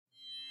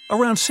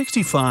Around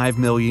 65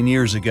 million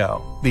years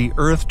ago, the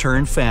Earth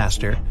turned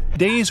faster,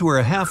 days were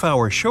a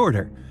half-hour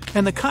shorter,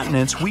 and the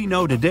continents we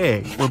know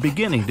today were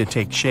beginning to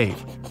take shape.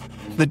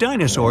 The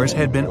dinosaurs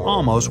had been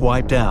almost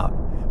wiped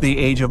out, the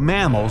age of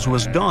mammals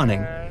was dawning,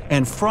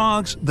 and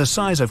frogs the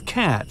size of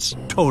cats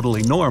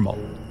totally normal.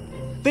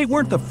 They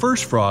weren't the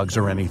first frogs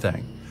or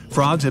anything.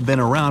 Frogs had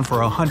been around for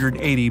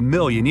 180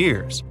 million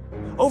years.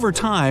 Over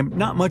time,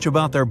 not much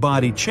about their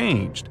body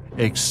changed,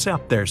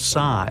 except their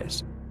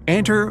size.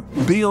 Enter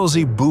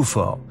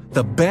Beelzebufo,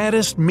 the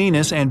baddest,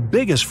 meanest, and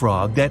biggest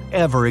frog that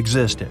ever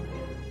existed.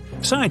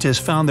 Scientists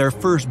found their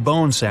first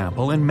bone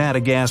sample in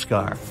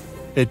Madagascar.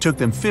 It took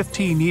them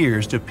 15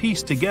 years to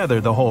piece together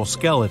the whole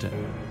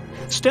skeleton.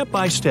 Step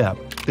by step,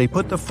 they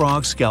put the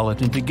frog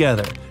skeleton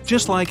together,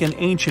 just like an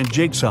ancient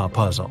jigsaw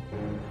puzzle.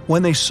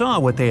 When they saw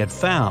what they had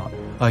found,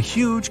 a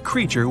huge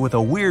creature with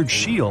a weird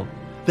shield,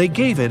 they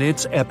gave it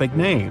its epic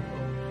name.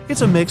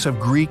 It's a mix of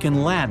Greek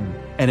and Latin,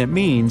 and it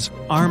means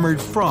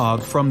armored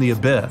frog from the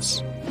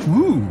abyss.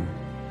 Woo!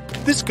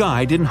 This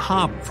guy didn't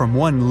hop from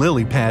one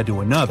lily pad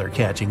to another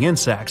catching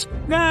insects.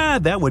 Nah,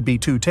 that would be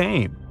too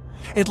tame.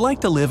 It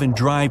liked to live in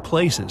dry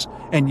places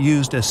and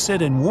used a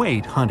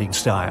sit-and-wait hunting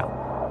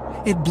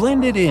style. It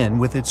blended in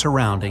with its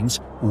surroundings,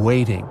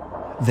 waiting.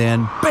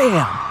 Then,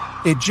 bam!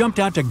 It jumped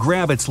out to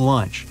grab its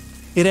lunch.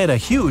 It had a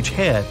huge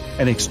head,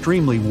 an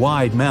extremely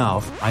wide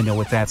mouth, I know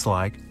what that's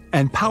like,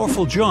 and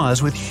powerful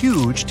jaws with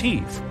huge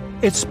teeth.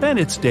 It spent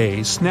its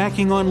days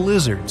snacking on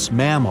lizards,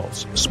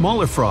 mammals,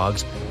 smaller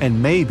frogs,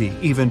 and maybe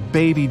even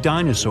baby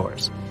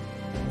dinosaurs.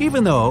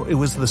 Even though it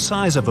was the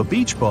size of a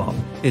beach ball,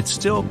 it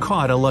still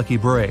caught a lucky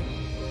break.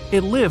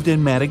 It lived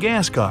in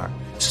Madagascar,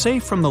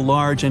 safe from the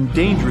large and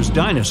dangerous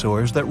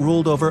dinosaurs that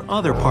ruled over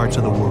other parts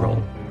of the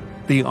world.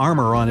 The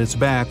armor on its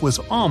back was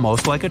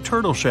almost like a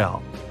turtle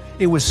shell.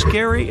 It was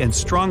scary and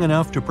strong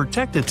enough to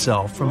protect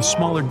itself from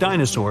smaller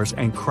dinosaurs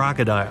and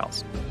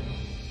crocodiles.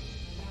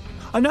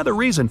 Another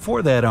reason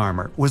for that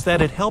armor was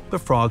that it helped the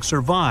frog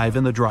survive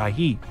in the dry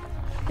heat.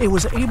 It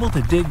was able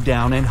to dig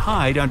down and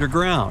hide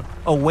underground,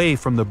 away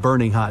from the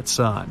burning hot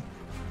sun.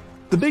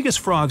 The biggest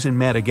frogs in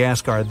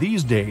Madagascar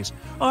these days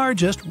are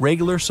just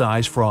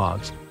regular-sized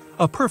frogs,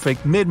 a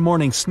perfect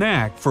mid-morning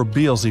snack for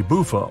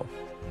Beelzebufo.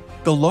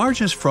 The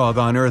largest frog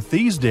on Earth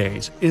these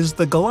days is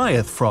the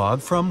Goliath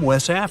frog from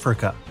West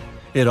Africa.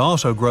 It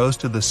also grows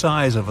to the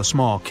size of a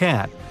small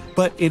cat,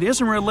 but it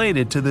isn't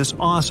related to this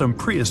awesome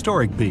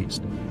prehistoric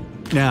beast.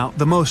 Now,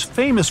 the most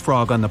famous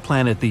frog on the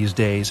planet these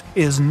days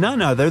is none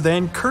other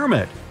than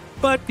Kermit,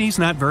 but he's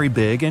not very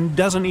big and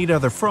doesn't eat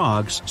other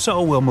frogs,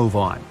 so we'll move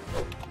on.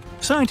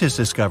 Scientists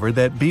discovered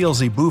that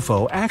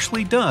Beelzebufo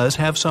actually does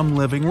have some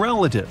living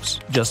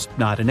relatives, just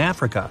not in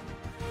Africa.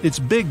 Its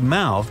big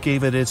mouth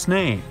gave it its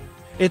name.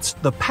 It's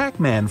the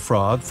Pac-Man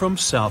frog from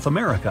South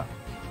America.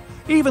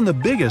 Even the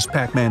biggest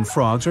Pac-Man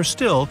frogs are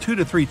still 2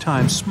 to 3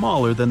 times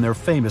smaller than their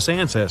famous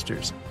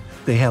ancestors.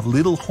 They have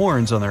little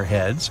horns on their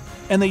heads,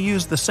 and they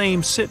use the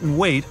same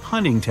sit-and-wait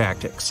hunting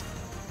tactics.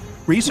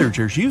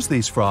 Researchers use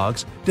these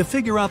frogs to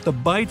figure out the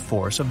bite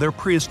force of their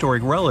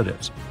prehistoric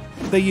relatives.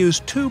 They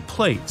use 2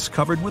 plates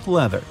covered with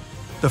leather.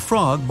 The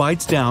frog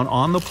bites down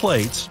on the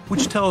plates,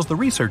 which tells the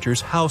researchers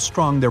how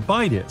strong their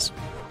bite is.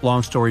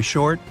 Long story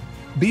short,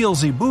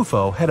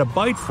 Beelzebufo had a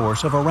bite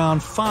force of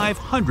around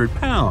 500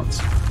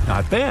 pounds.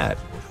 Not bad,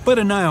 but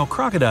a Nile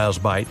crocodile's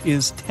bite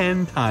is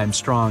 10 times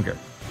stronger.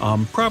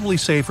 Probably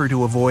safer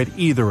to avoid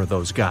either of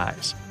those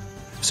guys.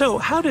 So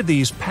how did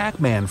these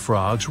Pac-Man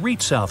frogs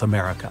reach South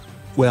America?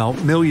 Well,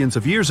 millions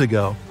of years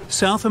ago,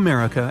 South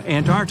America,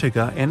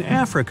 Antarctica, and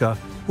Africa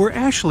were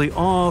actually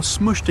all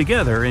smushed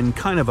together in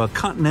kind of a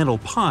continental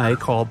pie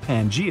called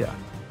Pangaea.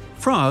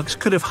 Frogs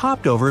could have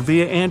hopped over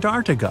via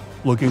Antarctica,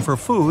 looking for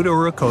food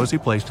or a cozy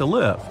place to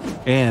live,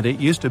 and it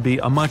used to be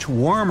a much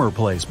warmer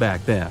place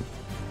back then.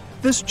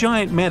 This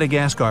giant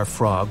Madagascar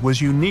frog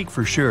was unique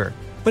for sure,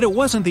 but it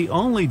wasn't the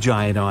only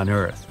giant on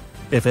Earth.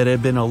 If it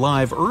had been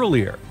alive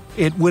earlier,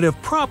 it would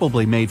have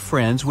probably made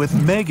friends with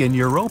Megan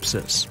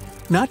Europsis,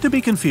 not to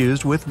be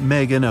confused with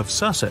Megan of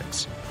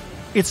Sussex.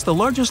 It's the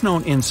largest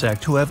known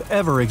insect to have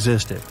ever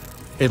existed.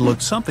 It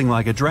looked something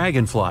like a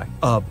dragonfly,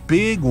 a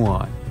big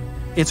one.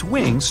 Its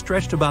wings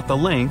stretched about the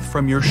length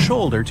from your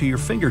shoulder to your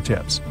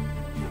fingertips.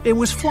 It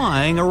was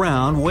flying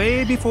around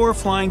way before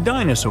flying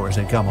dinosaurs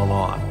had come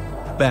along.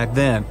 Back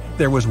then,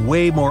 there was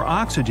way more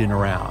oxygen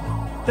around.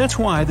 That's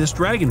why this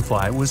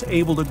dragonfly was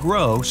able to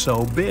grow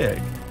so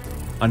big.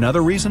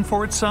 Another reason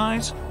for its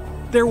size?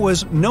 There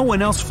was no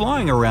one else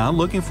flying around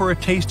looking for a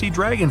tasty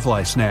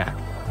dragonfly snack.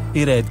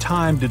 It had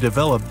time to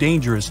develop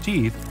dangerous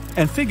teeth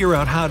and figure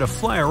out how to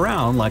fly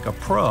around like a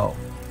pro.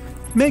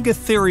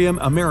 Megatherium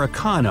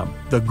americanum,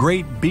 the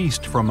great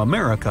beast from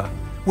America,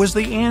 was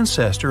the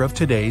ancestor of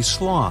today's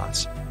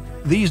sloths.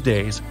 These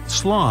days,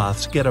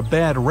 sloths get a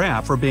bad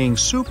rap for being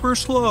super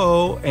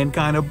slow and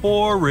kind of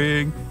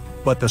boring.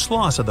 But the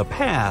sloths of the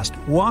past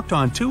walked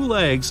on 2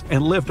 legs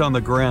and lived on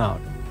the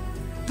ground.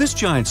 This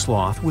giant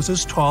sloth was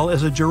as tall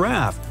as a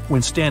giraffe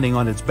when standing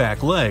on its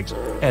back legs,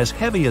 as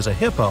heavy as a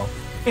hippo,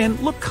 and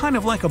looked kind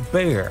of like a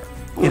bear.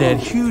 It had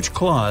huge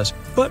claws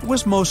but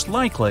was most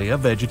likely a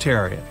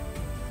vegetarian.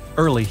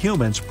 Early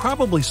humans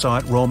probably saw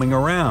it roaming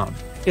around.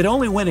 It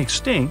only went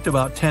extinct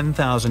about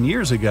 10,000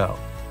 years ago.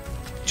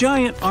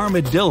 Giant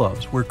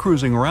armadillos were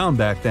cruising around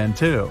back then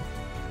too.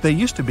 They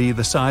used to be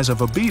the size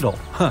of a beetle,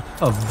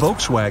 a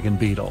Volkswagen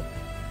Beetle.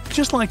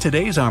 Just like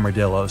today's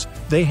armadillos,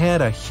 they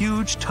had a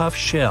huge tough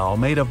shell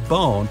made of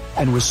bone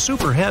and was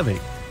super heavy.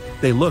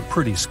 They looked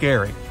pretty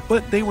scary,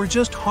 but they were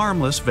just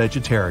harmless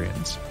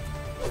vegetarians.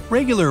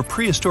 Regular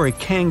prehistoric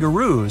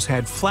kangaroos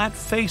had flat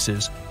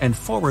faces and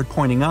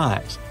forward-pointing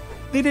eyes.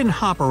 They didn't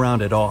hop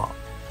around at all.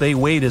 They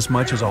weighed as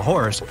much as a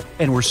horse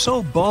and were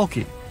so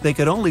bulky they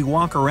could only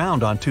walk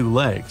around on two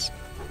legs.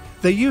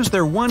 They used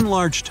their one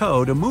large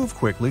toe to move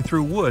quickly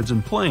through woods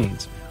and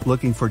plains,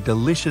 looking for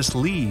delicious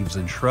leaves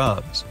and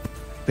shrubs.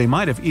 They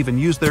might have even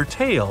used their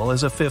tail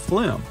as a fifth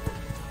limb.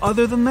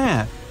 Other than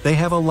that, they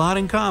have a lot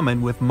in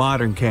common with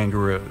modern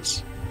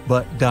kangaroos.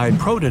 But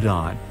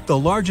Diprotodon, the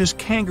largest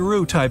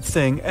kangaroo-type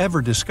thing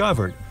ever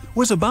discovered,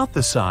 was about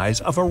the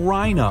size of a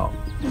rhino.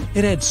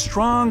 It had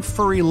strong,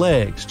 furry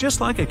legs,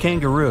 just like a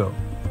kangaroo.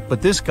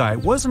 But this guy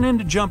wasn't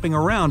into jumping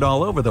around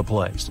all over the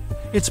place.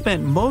 It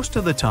spent most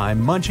of the time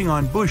munching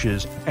on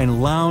bushes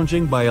and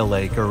lounging by a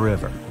lake or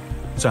river.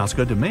 Sounds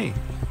good to me.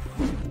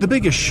 The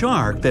biggest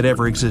shark that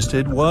ever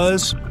existed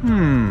was,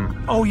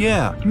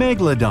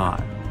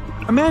 Megalodon.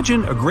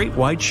 Imagine a great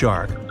white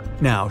shark.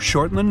 Now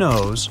shorten the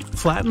nose,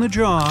 flatten the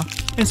jaw,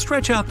 and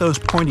stretch out those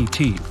pointy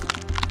teeth.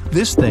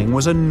 This thing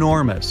was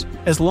enormous,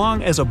 as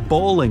long as a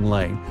bowling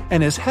lane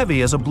and as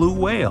heavy as a blue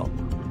whale.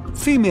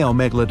 Female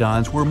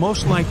megalodons were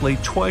most likely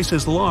twice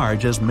as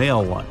large as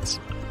male ones.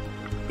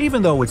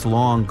 Even though it's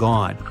long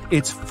gone,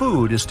 its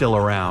food is still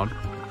around.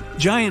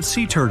 Giant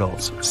sea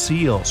turtles,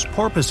 seals,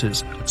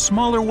 porpoises,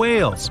 smaller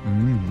whales.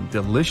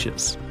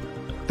 Delicious.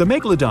 The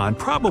megalodon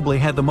probably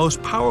had the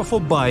most powerful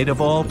bite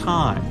of all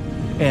time,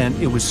 and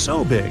it was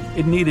so big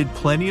it needed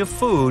plenty of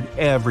food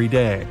every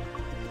day.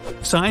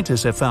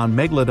 Scientists have found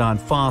megalodon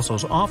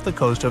fossils off the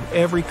coast of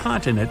every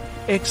continent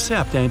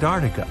except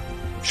Antarctica.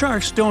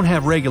 Sharks don't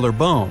have regular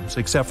bones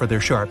except for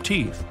their sharp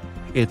teeth.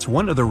 It's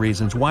one of the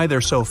reasons why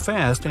they're so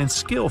fast and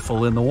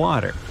skillful in the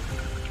water.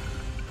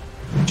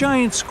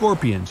 Giant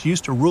scorpions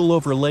used to rule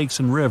over lakes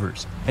and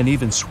rivers, and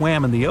even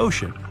swam in the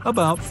ocean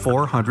about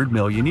 400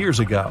 million years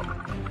ago.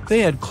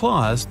 They had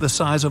claws the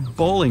size of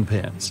bowling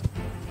pins.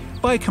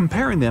 By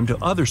comparing them to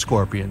other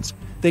scorpions,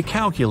 they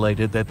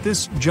calculated that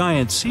this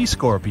giant sea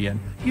scorpion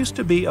used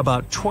to be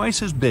about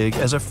twice as big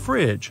as a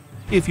fridge,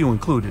 if you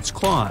include its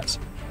claws.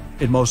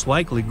 It most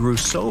likely grew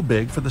so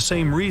big for the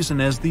same reason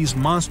as these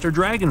monster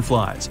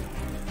dragonflies.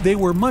 They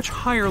were much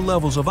higher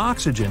levels of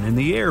oxygen in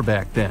the air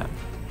back then.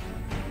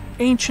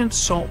 Ancient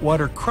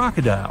saltwater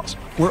crocodiles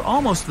were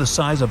almost the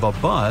size of a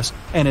bus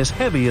and as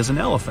heavy as an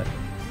elephant.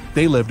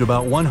 They lived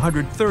about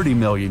 130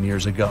 million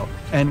years ago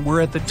and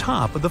were at the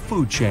top of the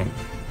food chain.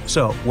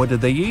 So, what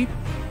did they eat?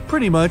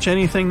 Pretty much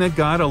anything that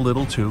got a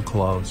little too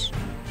close.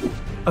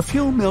 A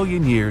few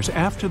million years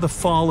after the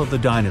fall of the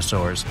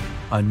dinosaurs,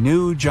 a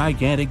new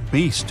gigantic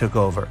beast took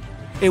over.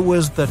 It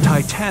was the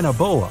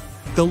Titanoboa,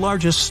 the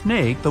largest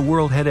snake the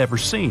world had ever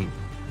seen.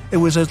 It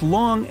was as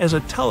long as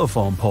a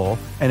telephone pole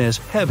and as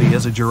heavy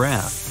as a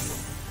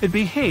giraffe. It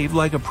behaved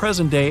like a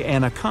present-day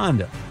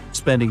anaconda,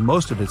 spending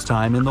most of its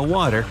time in the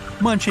water,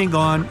 munching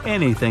on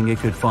anything it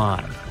could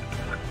find.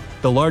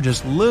 The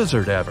largest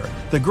lizard ever,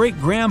 the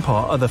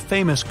great-grandpa of the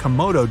famous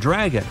Komodo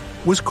dragon,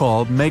 was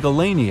called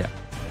Megalania.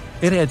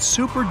 It had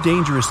super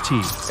dangerous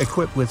teeth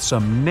equipped with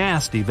some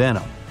nasty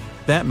venom.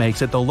 That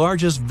makes it the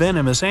largest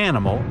venomous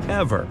animal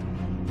ever.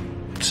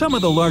 Some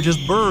of the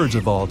largest birds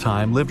of all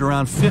time lived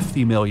around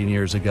 50 million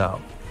years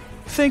ago.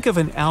 Think of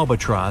an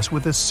albatross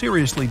with a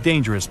seriously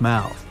dangerous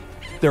mouth.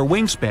 Their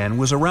wingspan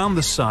was around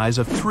the size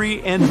of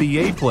 3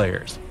 NBA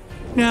players.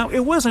 Now, it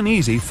wasn't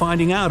easy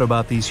finding out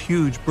about these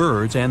huge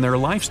birds and their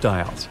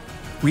lifestyles.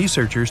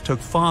 Researchers took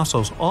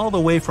fossils all the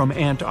way from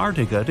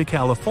Antarctica to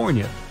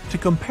California to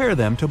compare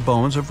them to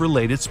bones of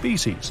related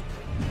species.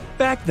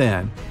 Back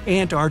then,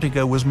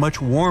 Antarctica was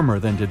much warmer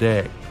than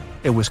today.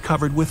 It was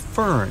covered with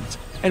ferns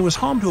and was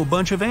home to a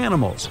bunch of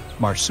animals: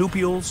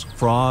 marsupials,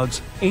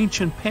 frogs,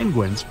 ancient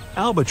penguins,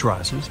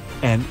 albatrosses,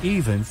 and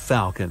even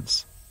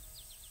falcons.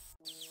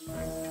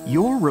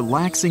 You're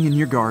relaxing in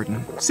your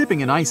garden,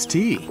 sipping an iced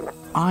tea,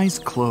 eyes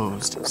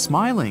closed,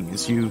 smiling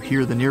as you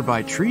hear the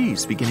nearby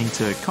trees beginning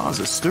to cause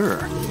a stir.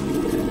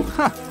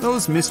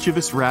 Those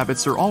mischievous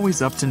rabbits are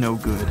always up to no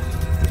good.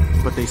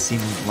 But they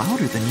seem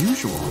louder than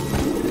usual.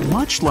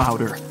 Much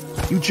louder.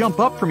 You jump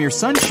up from your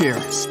sun chair,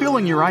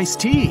 spilling your iced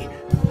tea.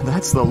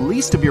 That's the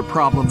least of your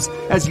problems,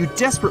 as you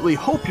desperately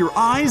hope your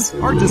eyes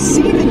are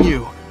deceiving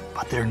you.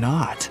 But they're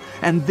not.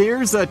 And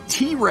there's a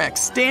T-Rex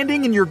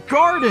standing in your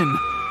garden.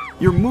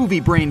 Your movie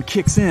brain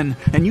kicks in,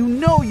 and you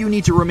know you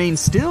need to remain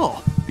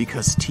still,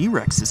 because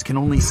T-Rexes can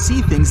only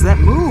see things that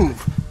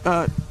move.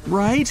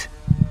 Right?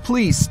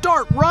 Please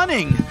start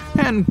running!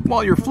 And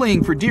while you're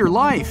fleeing for dear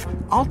life,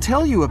 I'll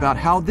tell you about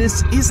how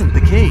this isn't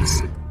the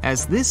case,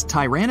 as this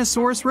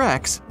Tyrannosaurus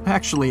Rex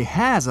actually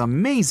has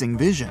amazing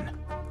vision.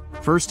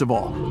 First of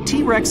all,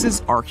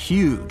 T-Rexes are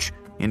huge.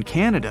 In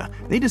Canada,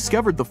 they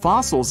discovered the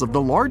fossils of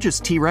the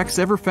largest T-Rex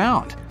ever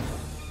found.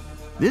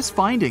 This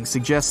finding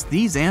suggests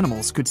these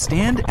animals could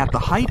stand at the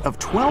height of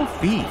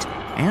 12 feet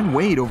and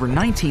weighed over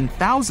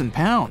 19,000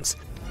 pounds.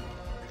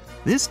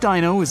 This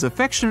dino is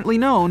affectionately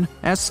known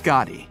as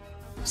Scotty.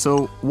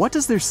 So what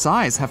does their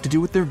size have to do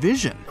with their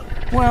vision?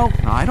 Well,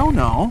 I don't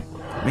know.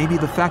 Maybe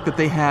the fact that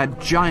they had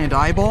giant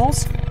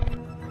eyeballs?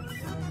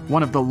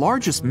 One of the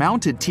largest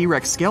mounted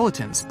T-Rex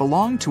skeletons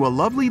belonged to a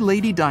lovely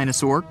lady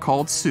dinosaur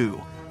called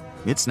Sue.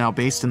 It's now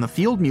based in the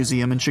Field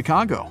Museum in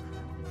Chicago.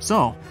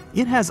 So,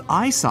 it has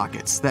eye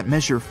sockets that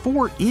measure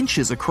 4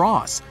 inches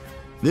across.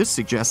 This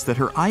suggests that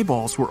her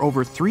eyeballs were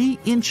over 3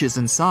 inches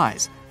in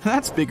size.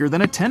 That's bigger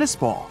than a tennis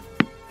ball.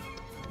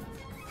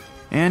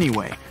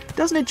 Anyway,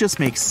 doesn't it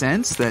just make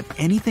sense that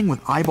anything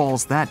with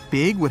eyeballs that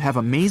big would have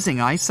amazing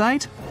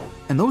eyesight?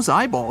 And those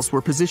eyeballs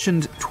were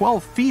positioned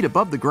 12 feet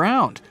above the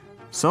ground.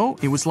 So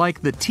it was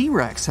like the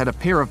T-Rex had a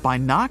pair of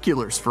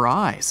binoculars for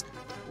eyes.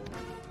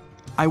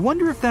 I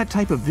wonder if that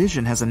type of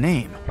vision has a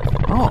name.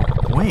 Oh,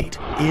 wait,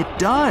 it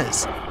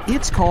does!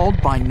 It's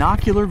called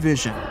binocular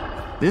vision.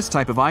 This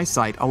type of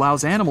eyesight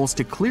allows animals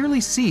to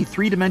clearly see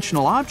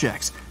three-dimensional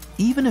objects,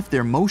 even if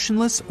they're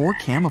motionless or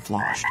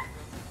camouflaged.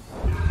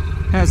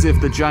 As if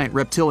the giant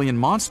reptilian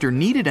monster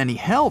needed any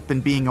help in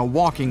being a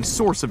walking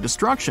source of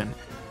destruction,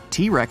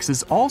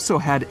 T-Rexes also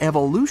had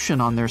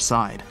evolution on their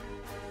side.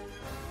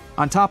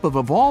 On top of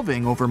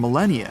evolving over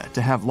millennia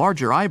to have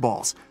larger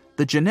eyeballs,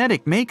 the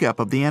genetic makeup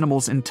of the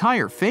animal's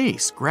entire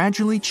face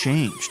gradually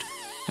changed.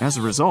 As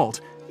a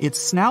result, its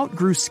snout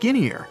grew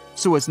skinnier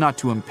so as not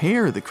to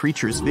impair the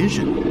creature's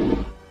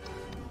vision.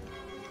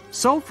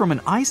 So from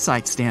an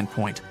eyesight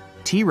standpoint,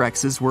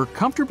 T-Rexes were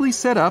comfortably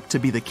set up to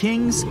be the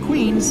kings,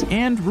 queens,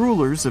 and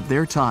rulers of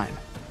their time.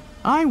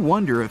 I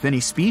wonder if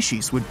any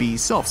species would be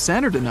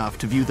self-centered enough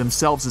to view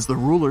themselves as the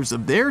rulers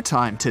of their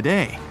time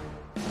today.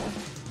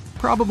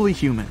 Probably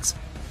humans.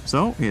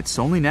 So it's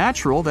only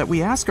natural that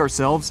we ask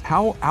ourselves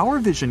how our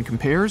vision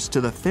compares to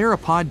the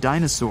theropod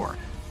dinosaur,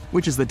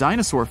 which is the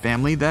dinosaur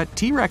family that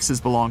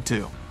T-Rexes belong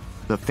to.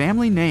 The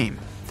family name,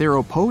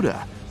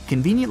 Theropoda,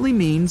 conveniently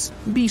means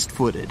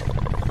beast-footed.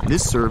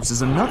 This serves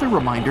as another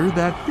reminder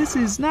that this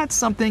is not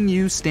something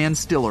you stand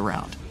still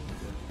around.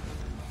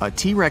 A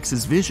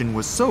T-Rex's vision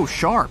was so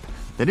sharp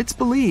that it's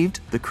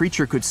believed the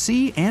creature could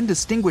see and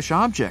distinguish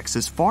objects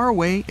as far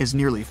away as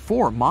nearly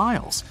 4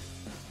 miles.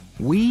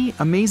 We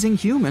amazing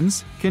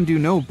humans can do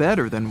no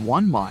better than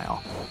 1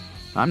 mile.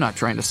 I'm not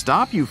trying to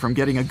stop you from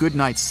getting a good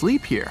night's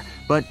sleep here,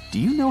 but do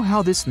you know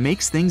how this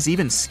makes things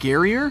even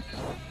scarier?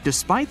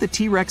 Despite the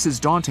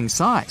T-Rex's daunting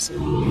size,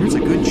 there's a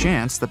good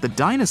chance that the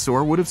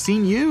dinosaur would have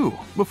seen you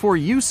before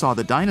you saw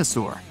the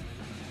dinosaur.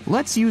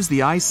 Let's use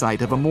the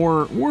eyesight of a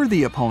more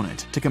worthy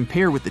opponent to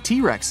compare with the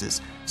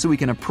T-Rexes so we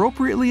can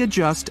appropriately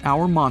adjust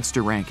our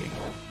monster ranking.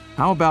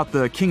 How about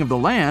the king of the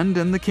land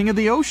and the king of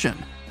the ocean?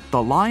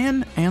 The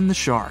lion and the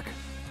shark.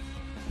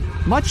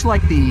 Much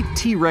like the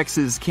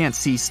T-Rexes can't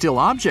see still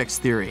objects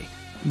theory,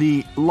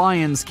 the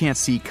lions can't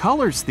see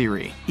colors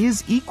theory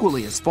is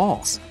equally as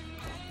false.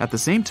 At the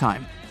same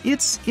time,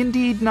 it's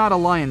indeed not a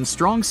lion's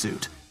strong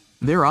suit.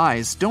 Their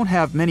eyes don't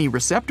have many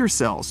receptor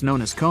cells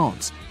known as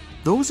cones.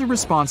 Those are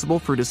responsible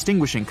for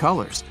distinguishing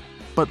colors,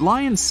 but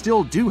lions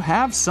still do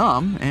have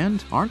some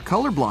and aren't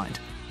colorblind.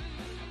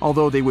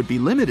 Although they would be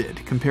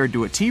limited compared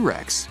to a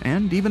T-Rex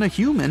and even a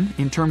human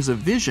in terms of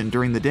vision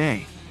during the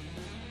day.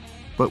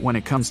 But when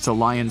it comes to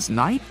lions'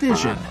 night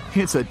vision,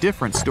 it's a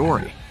different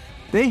story.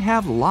 They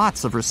have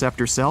lots of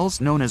receptor cells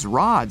known as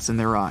rods in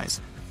their eyes.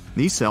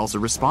 These cells are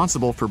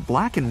responsible for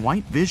black and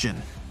white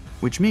vision,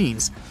 which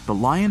means the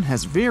lion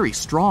has very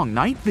strong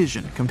night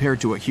vision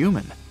compared to a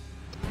human.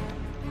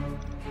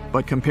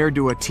 But compared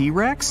to a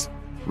T-Rex,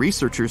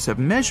 researchers have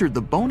measured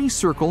the bony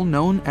circle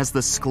known as the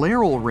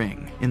scleral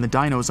ring in the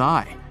dino's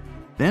eye.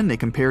 Then they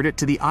compared it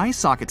to the eye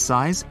socket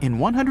size in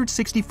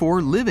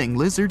 164 living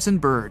lizards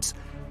and birds,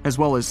 as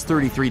well as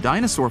 33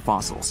 dinosaur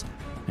fossils.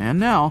 And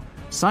now,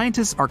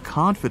 scientists are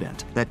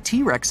confident that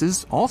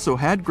T-Rexes also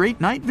had great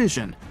night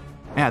vision.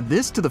 Add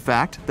this to the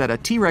fact that a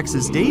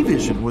T-Rex's day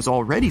vision was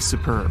already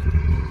superb.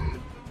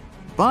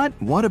 But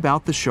what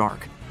about the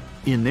shark?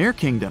 In their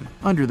kingdom,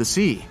 under the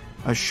sea,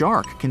 a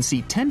shark can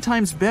see 10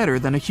 times better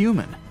than a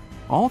human,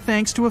 all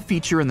thanks to a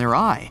feature in their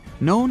eye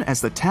known as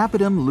the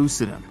tapetum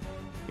lucidum.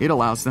 It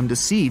allows them to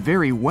see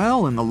very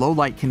well in the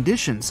low-light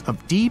conditions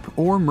of deep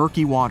or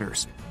murky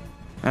waters.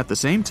 At the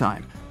same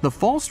time, the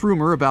false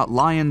rumor about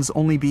lions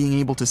only being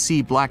able to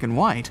see black and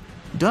white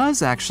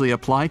does actually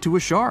apply to a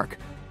shark.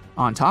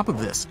 On top of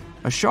this,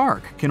 a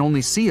shark can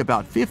only see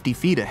about 50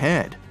 feet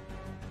ahead.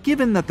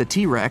 Given that the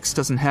T-Rex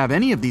doesn't have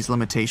any of these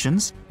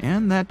limitations,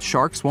 and that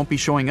sharks won't be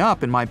showing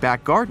up in my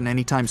back garden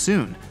anytime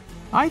soon,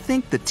 I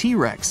think the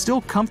T-Rex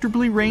still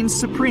comfortably reigns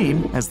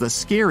supreme as the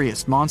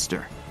scariest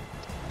monster.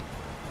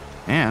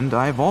 And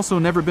I've also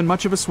never been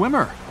much of a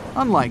swimmer,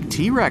 unlike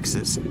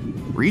T-Rexes.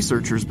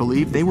 Researchers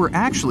believe they were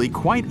actually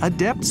quite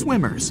adept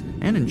swimmers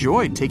and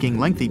enjoyed taking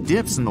lengthy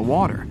dips in the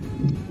water.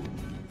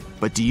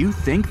 But do you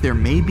think there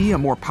may be a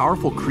more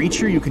powerful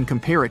creature you can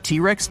compare a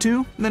T-Rex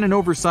to than an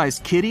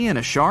oversized kitty and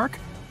a shark?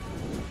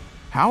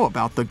 How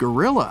about the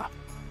gorilla?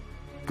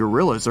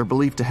 Gorillas are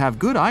believed to have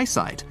good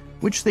eyesight,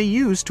 which they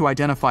use to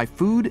identify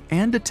food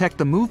and detect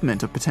the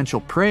movement of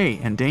potential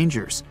prey and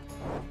dangers.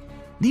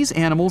 These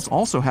animals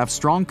also have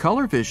strong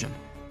color vision,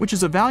 which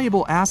is a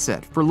valuable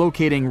asset for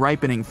locating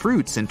ripening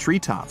fruits in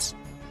treetops.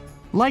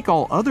 Like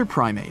all other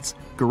primates,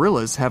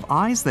 gorillas have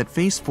eyes that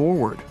face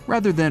forward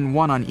rather than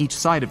one on each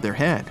side of their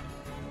head.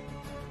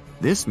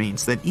 This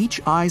means that each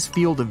eye's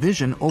field of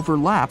vision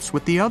overlaps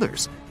with the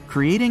others,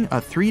 creating a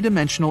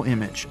three-dimensional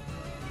image.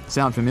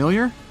 Sound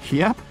familiar?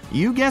 Yep,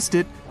 you guessed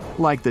it.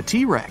 Like the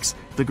T-Rex,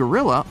 the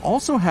gorilla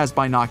also has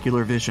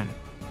binocular vision.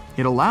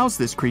 It allows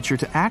this creature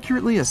to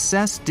accurately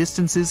assess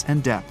distances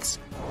and depths.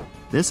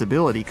 This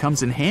ability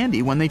comes in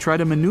handy when they try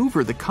to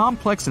maneuver the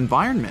complex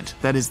environment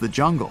that is the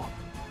jungle.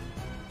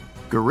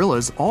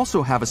 Gorillas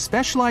also have a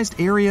specialized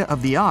area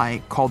of the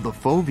eye called the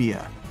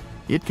fovea.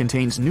 It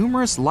contains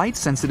numerous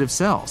light-sensitive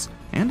cells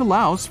and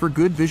allows for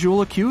good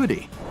visual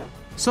acuity.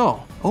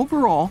 So,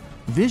 overall,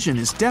 vision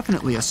is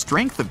definitely a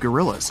strength of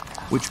gorillas,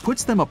 which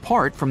puts them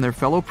apart from their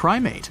fellow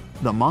primate,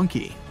 the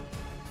monkey.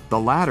 The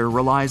latter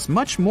relies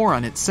much more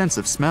on its sense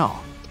of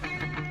smell.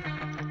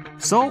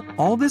 So,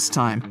 all this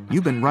time,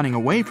 you've been running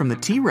away from the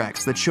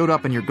T-Rex that showed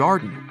up in your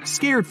garden,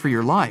 scared for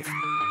your life.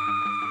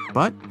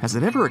 But has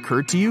it ever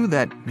occurred to you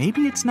that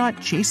maybe it's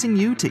not chasing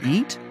you to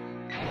eat?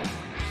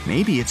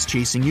 Maybe it's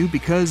chasing you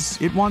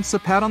because it wants a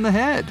pat on the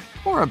head,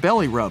 or a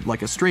belly rub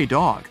like a stray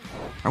dog.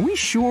 Are we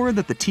sure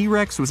that the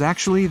T-Rex was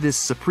actually this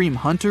supreme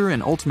hunter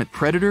and ultimate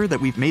predator that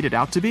we've made it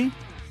out to be?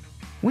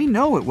 We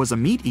know it was a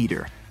meat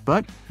eater,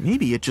 but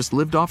maybe it just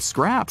lived off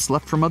scraps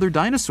left from other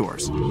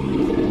dinosaurs.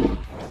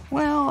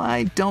 Well,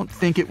 I don't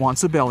think it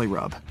wants a belly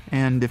rub,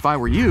 and if I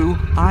were you,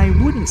 I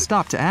wouldn't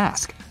stop to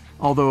ask.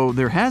 Although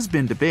there has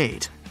been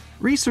debate,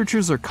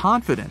 researchers are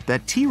confident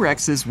that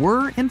T-Rexes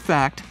were, in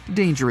fact,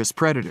 dangerous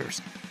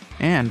predators.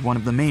 And one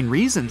of the main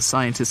reasons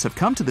scientists have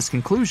come to this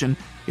conclusion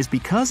is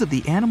because of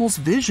the animal's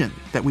vision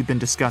that we've been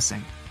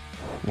discussing.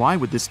 Why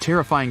would this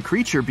terrifying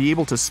creature be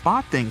able to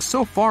spot things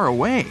so far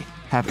away,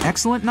 have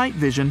excellent night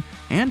vision,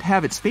 and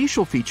have its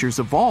facial features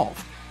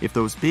evolve if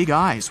those big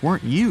eyes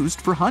weren't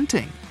used for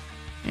hunting?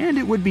 And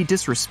it would be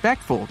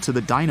disrespectful to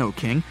the Dino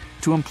King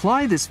to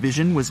imply this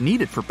vision was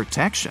needed for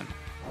protection.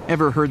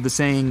 Ever heard the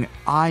saying,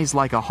 eyes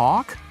like a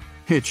hawk?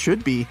 It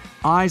should be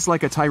eyes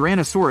like a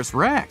Tyrannosaurus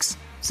Rex,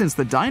 since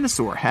the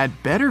dinosaur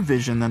had better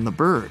vision than the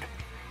bird.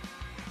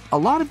 A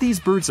lot of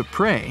these birds of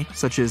prey,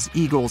 such as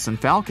eagles and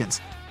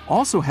falcons,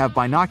 also have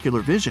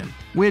binocular vision,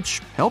 which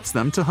helps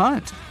them to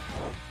hunt.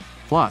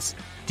 Plus,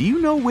 do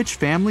you know which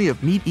family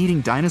of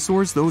meat-eating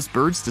dinosaurs those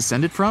birds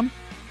descended from?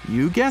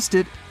 You guessed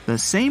it, the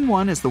same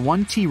one as the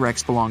one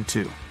T-Rex belonged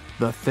to,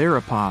 the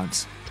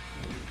theropods.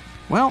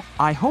 Well,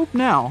 I hope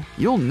now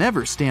you'll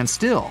never stand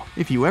still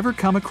if you ever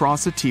come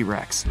across a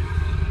T-Rex.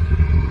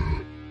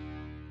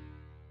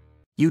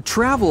 You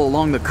travel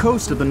along the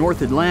coast of the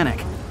North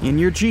Atlantic. In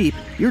your Jeep,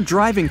 you're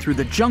driving through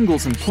the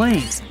jungles and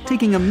plains,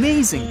 taking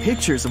amazing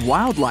pictures of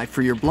wildlife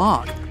for your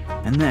blog.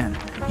 And then,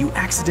 you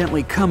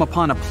accidentally come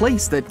upon a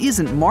place that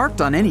isn't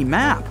marked on any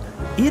map.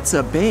 It's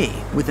a bay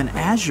with an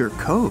azure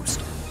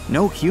coast.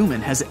 No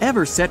human has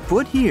ever set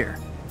foot here.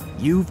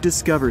 You've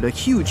discovered a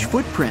huge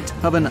footprint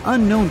of an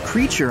unknown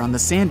creature on the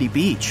sandy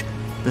beach.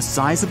 The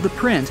size of the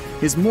print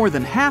is more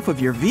than half of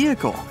your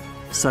vehicle.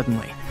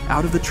 Suddenly,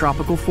 out of the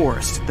tropical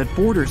forest that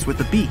borders with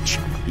the beach,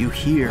 you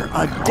hear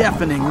a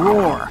deafening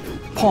roar.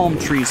 Palm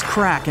trees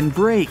crack and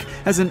break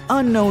as an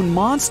unknown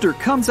monster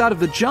comes out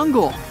of the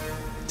jungle.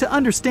 To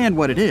understand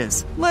what it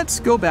is, let's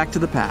go back to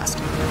the past.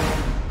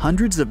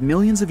 Hundreds of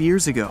millions of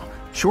years ago,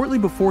 shortly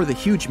before the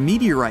huge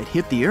meteorite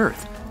hit the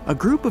Earth, a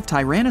group of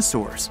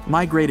tyrannosaurs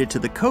migrated to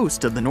the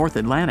coast of the North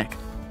Atlantic.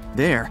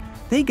 There,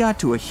 they got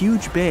to a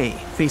huge bay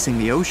facing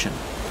the ocean.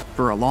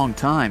 For a long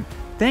time,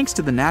 thanks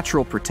to the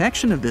natural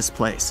protection of this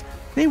place,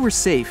 they were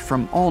safe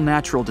from all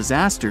natural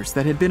disasters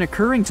that had been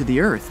occurring to the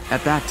Earth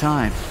at that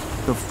time.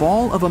 The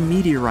fall of a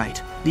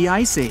meteorite, the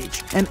Ice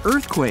Age, and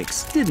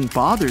earthquakes didn't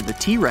bother the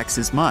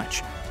T-Rexes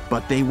much.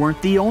 But they weren't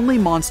the only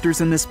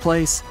monsters in this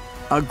place.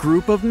 A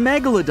group of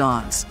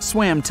megalodons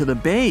swam to the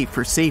bay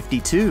for safety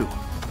too.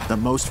 The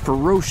most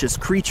ferocious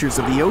creatures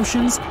of the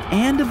oceans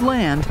and of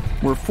land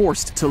were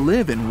forced to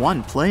live in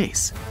one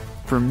place.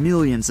 For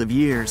millions of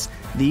years,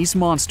 these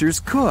monsters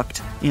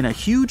cooked in a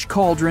huge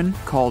cauldron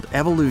called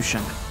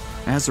evolution.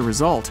 As a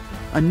result,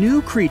 a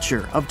new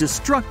creature of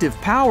destructive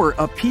power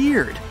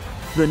appeared.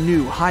 The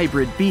new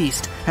hybrid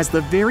beast has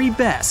the very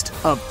best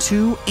of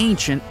two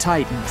ancient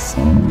titans.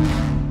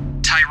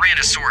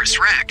 Tyrannosaurus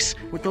Rex,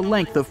 with a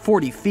length of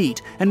 40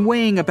 feet and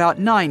weighing about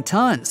 9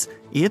 tons.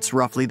 It's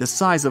roughly the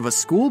size of a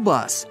school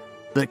bus.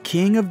 The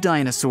king of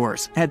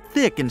dinosaurs had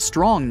thick and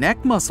strong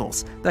neck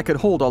muscles that could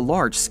hold a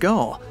large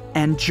skull,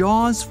 and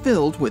jaws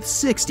filled with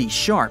 60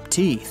 sharp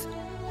teeth.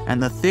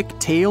 And the thick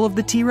tail of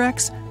the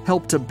T-Rex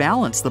helped to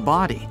balance the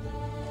body.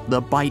 The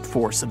bite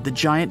force of the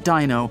giant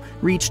dino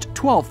reached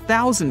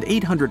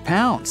 12,800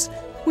 pounds,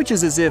 which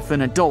is as if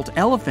an adult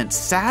elephant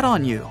sat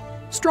on you.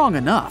 Strong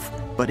enough,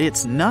 but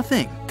it's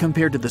nothing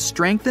compared to the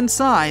strength and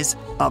size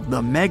of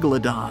the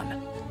megalodon.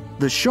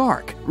 The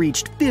shark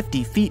reached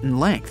 50 feet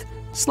in length,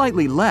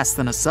 slightly less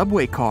than a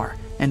subway car,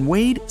 and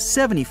weighed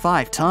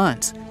 75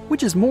 tons,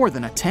 which is more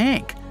than a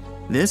tank.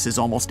 This is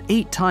almost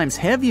 8 times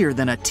heavier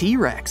than a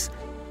T-Rex.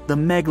 The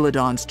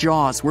megalodon's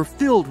jaws were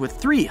filled with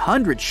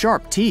 300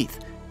 sharp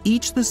teeth,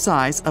 each the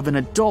size of an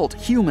adult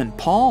human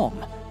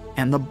palm.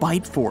 And the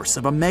bite force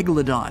of a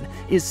megalodon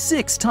is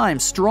 6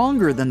 times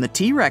stronger than the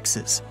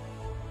T-Rex's.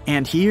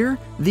 And here,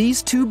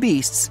 these two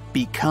beasts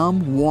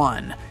become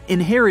one,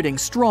 inheriting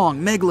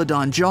strong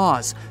megalodon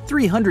jaws,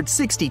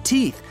 360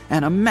 teeth,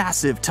 and a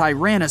massive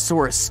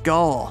Tyrannosaurus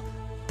skull.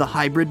 The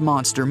hybrid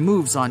monster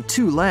moves on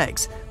 2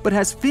 legs, but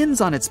has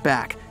fins on its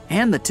back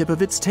and the tip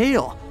of its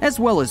tail, as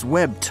well as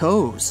webbed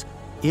toes.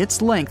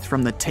 Its length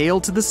from the tail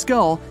to the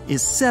skull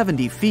is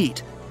 70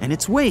 feet, and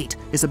its weight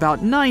is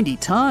about 90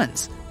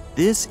 tons.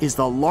 This is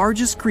the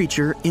largest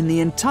creature in the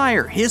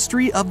entire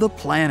history of the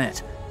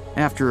planet.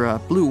 After a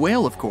blue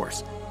whale, of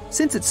course.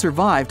 Since it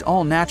survived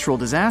all natural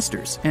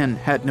disasters and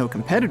had no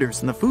competitors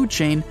in the food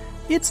chain,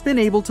 it's been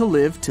able to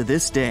live to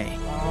this day.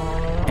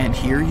 And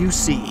here you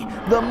see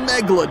the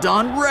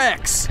Megalodon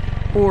Rex,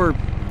 or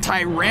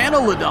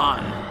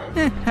Tyrannolodon,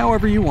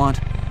 however you want.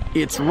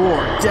 Its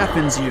roar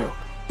deafens you.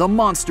 The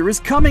monster is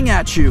coming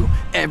at you.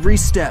 Every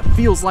step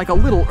feels like a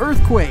little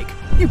earthquake.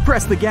 You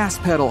press the gas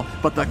pedal,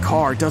 but the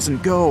car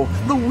doesn't go.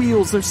 The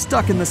wheels are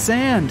stuck in the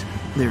sand.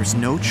 There's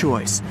no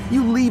choice.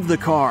 You leave the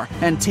car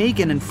and take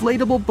an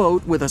inflatable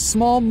boat with a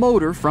small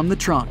motor from the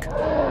trunk.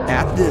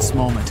 At this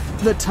moment,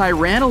 the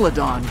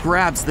Tyrannolodon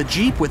grabs the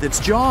Jeep with its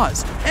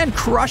jaws and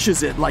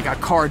crushes it like a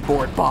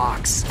cardboard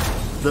box.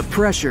 The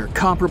pressure,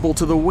 comparable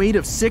to the weight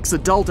of 6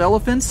 adult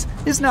elephants,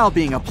 is now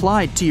being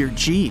applied to your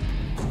Jeep.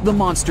 The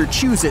monster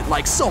chews it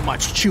like so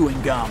much chewing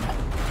gum.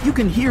 You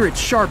can hear its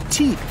sharp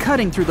teeth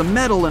cutting through the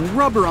metal and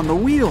rubber on the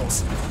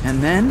wheels.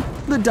 And then,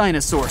 the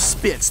dinosaur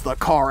spits the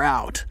car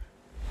out.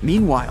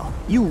 Meanwhile,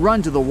 you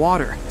run to the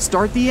water,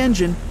 start the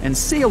engine, and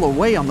sail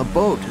away on the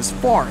boat as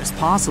far as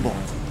possible.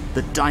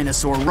 The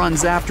dinosaur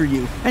runs after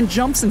you and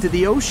jumps into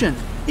the ocean.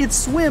 It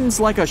swims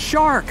like a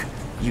shark.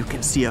 You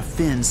can see a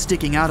fin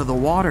sticking out of the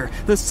water,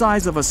 the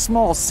size of a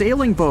small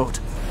sailing boat.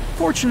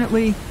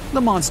 Fortunately,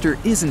 the monster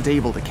isn't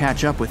able to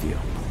catch up with you.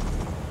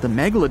 The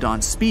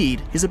megalodon's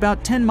speed is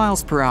about 10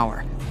 miles per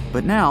hour,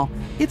 but now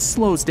it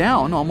slows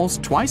down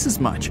almost twice as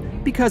much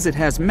because it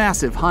has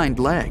massive hind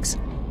legs.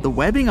 The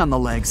webbing on the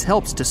legs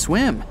helps to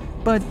swim,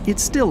 but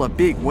it's still a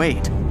big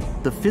weight.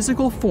 The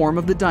physical form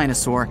of the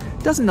dinosaur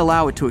doesn't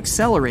allow it to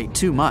accelerate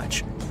too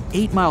much.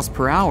 8 miles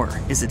per hour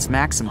is its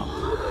maximum.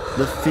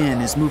 The fin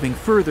is moving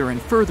further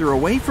and further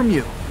away from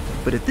you,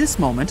 but at this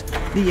moment,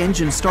 the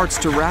engine starts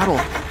to rattle.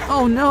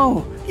 Oh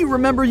no! You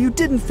remember you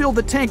didn't fill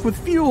the tank with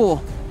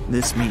fuel!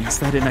 This means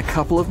that in a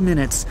couple of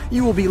minutes,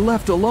 you will be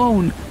left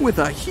alone with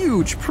a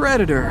huge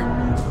predator.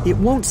 It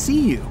won't see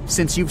you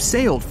since you've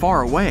sailed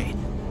far away.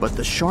 But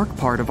the shark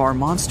part of our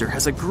monster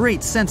has a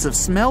great sense of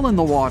smell in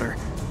the water.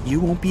 You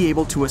won't be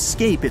able to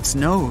escape its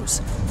nose.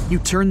 You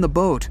turn the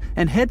boat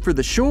and head for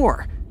the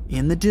shore.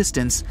 In the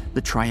distance,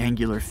 the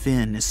triangular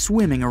fin is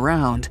swimming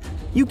around.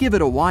 You give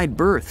it a wide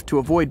berth to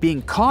avoid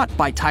being caught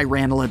by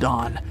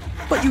Tyrannolodon.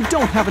 But you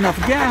don't have enough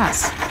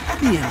gas.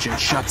 The engine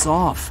shuts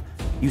off.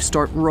 You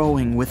start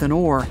rowing with an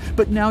oar,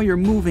 but now you're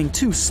moving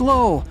too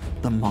slow.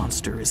 The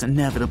monster is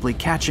inevitably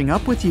catching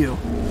up with you.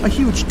 A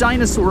huge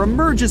dinosaur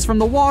emerges from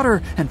the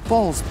water and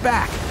falls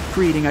back,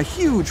 creating a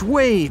huge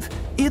wave.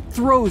 It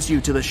throws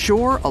you to the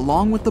shore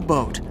along with the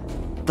boat.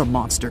 The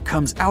monster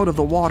comes out of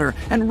the water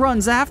and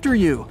runs after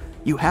you.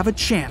 You have a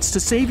chance to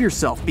save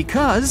yourself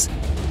because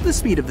the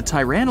speed of the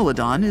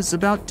Tyrannolodon is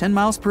about 10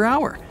 miles per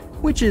hour,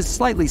 which is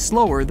slightly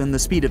slower than the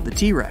speed of the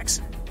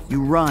T-Rex.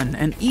 You run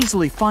and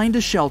easily find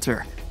a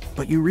shelter.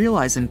 But you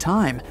realize in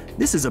time,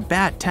 this is a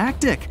bad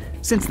tactic,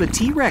 since the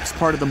T-Rex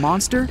part of the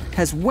monster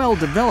has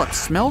well-developed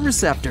smell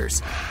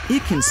receptors.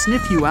 It can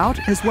sniff you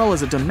out as well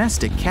as a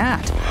domestic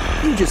cat.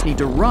 You just need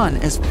to run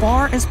as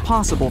far as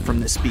possible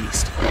from this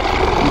beast.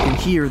 You can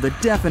hear the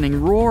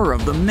deafening roar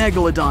of the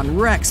Megalodon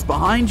Rex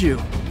behind you.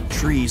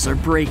 Trees are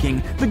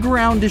breaking, the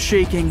ground is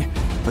shaking,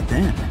 but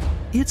then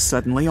it's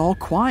suddenly all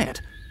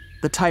quiet.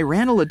 The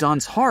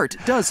Tyrannolodon's heart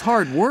does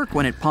hard work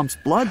when it pumps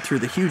blood through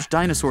the huge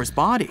dinosaur's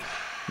body.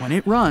 When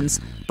it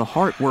runs, the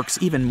heart works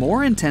even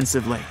more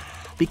intensively.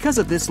 Because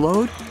of this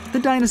load, the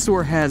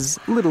dinosaur has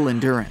little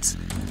endurance.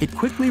 It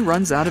quickly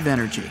runs out of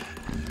energy.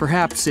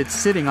 Perhaps it's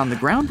sitting on the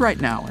ground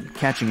right now and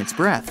catching its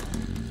breath.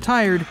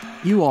 Tired,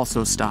 you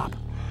also stop.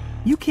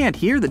 You can't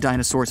hear the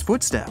dinosaur's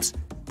footsteps.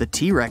 The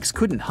T-Rex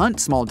couldn't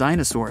hunt small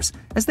dinosaurs,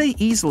 as they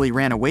easily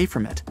ran away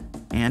from it,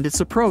 and its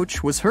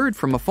approach was heard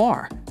from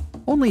afar.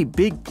 Only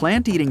big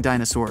plant-eating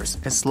dinosaurs,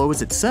 as slow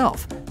as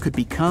itself, could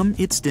become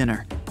its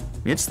dinner.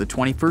 It's the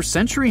 21st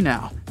century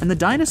now, and the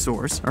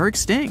dinosaurs are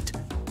extinct.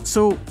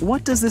 So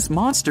what does this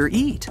monster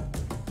eat?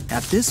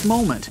 At this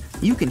moment,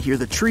 you can hear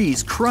the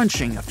trees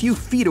crunching a few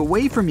feet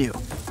away from you.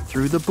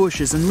 Through the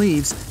bushes and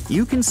leaves,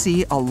 you can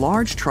see a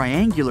large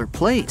triangular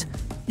plate.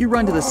 You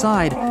run to the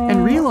side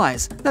and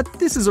realize that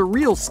this is a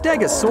real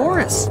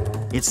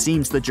stegosaurus. It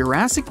seems the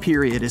Jurassic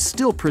period is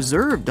still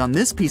preserved on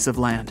this piece of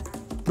land.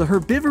 The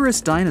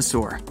herbivorous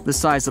dinosaur, the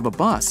size of a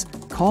bus,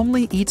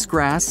 calmly eats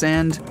grass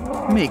and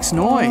makes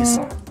noise.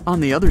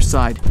 On the other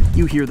side,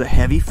 you hear the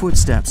heavy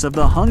footsteps of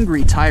the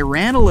hungry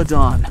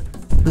Pteranodon.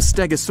 The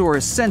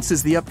stegosaurus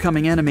senses the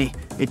upcoming enemy.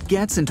 It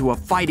gets into a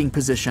fighting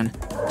position.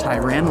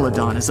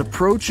 Pteranodon is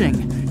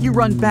approaching. You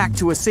run back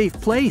to a safe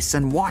place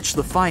and watch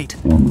the fight.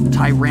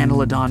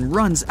 Pteranodon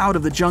runs out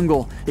of the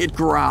jungle. It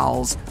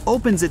growls,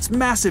 opens its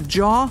massive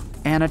jaw,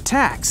 and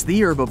attacks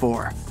the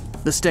herbivore.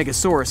 The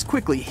stegosaurus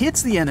quickly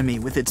hits the enemy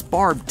with its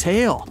barbed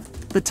tail.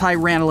 The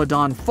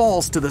Pteranodon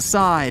falls to the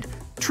side.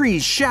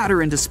 Trees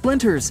shatter into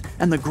splinters,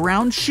 and the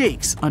ground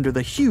shakes under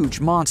the huge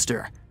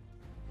monster.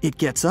 It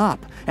gets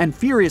up and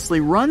furiously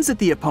runs at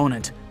the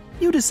opponent.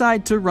 You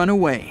decide to run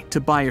away to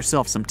buy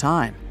yourself some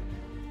time.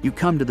 You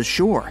come to the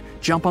shore,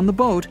 jump on the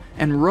boat,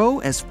 and row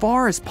as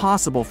far as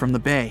possible from the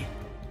bay.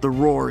 The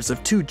roars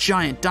of two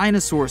giant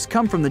dinosaurs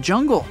come from the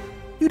jungle.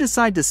 You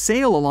decide to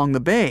sail along the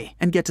bay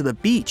and get to the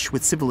beach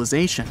with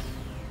civilization.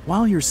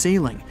 While you're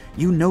sailing,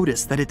 you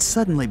notice that it's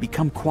suddenly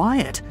become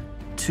quiet.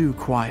 Too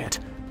quiet.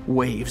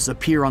 Waves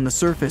appear on the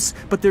surface,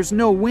 but there's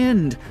no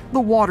wind.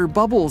 The water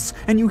bubbles,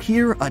 and you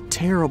hear a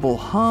terrible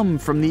hum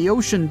from the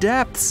ocean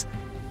depths.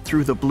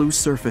 Through the blue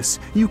surface,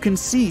 you can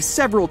see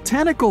several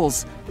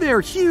tentacles. They're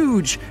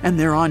huge, and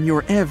they're on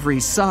your every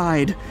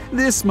side.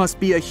 This must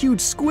be a huge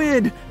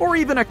squid, or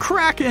even a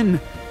kraken.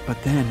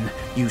 But then,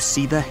 you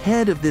see the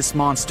head of this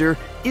monster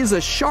is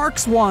a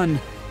shark's one.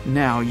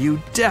 Now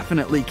you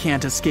definitely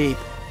can't escape,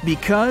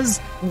 because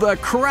the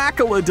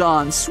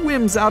Crackalodon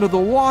swims out of the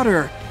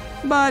water.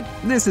 But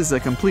this is a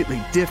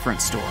completely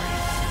different story.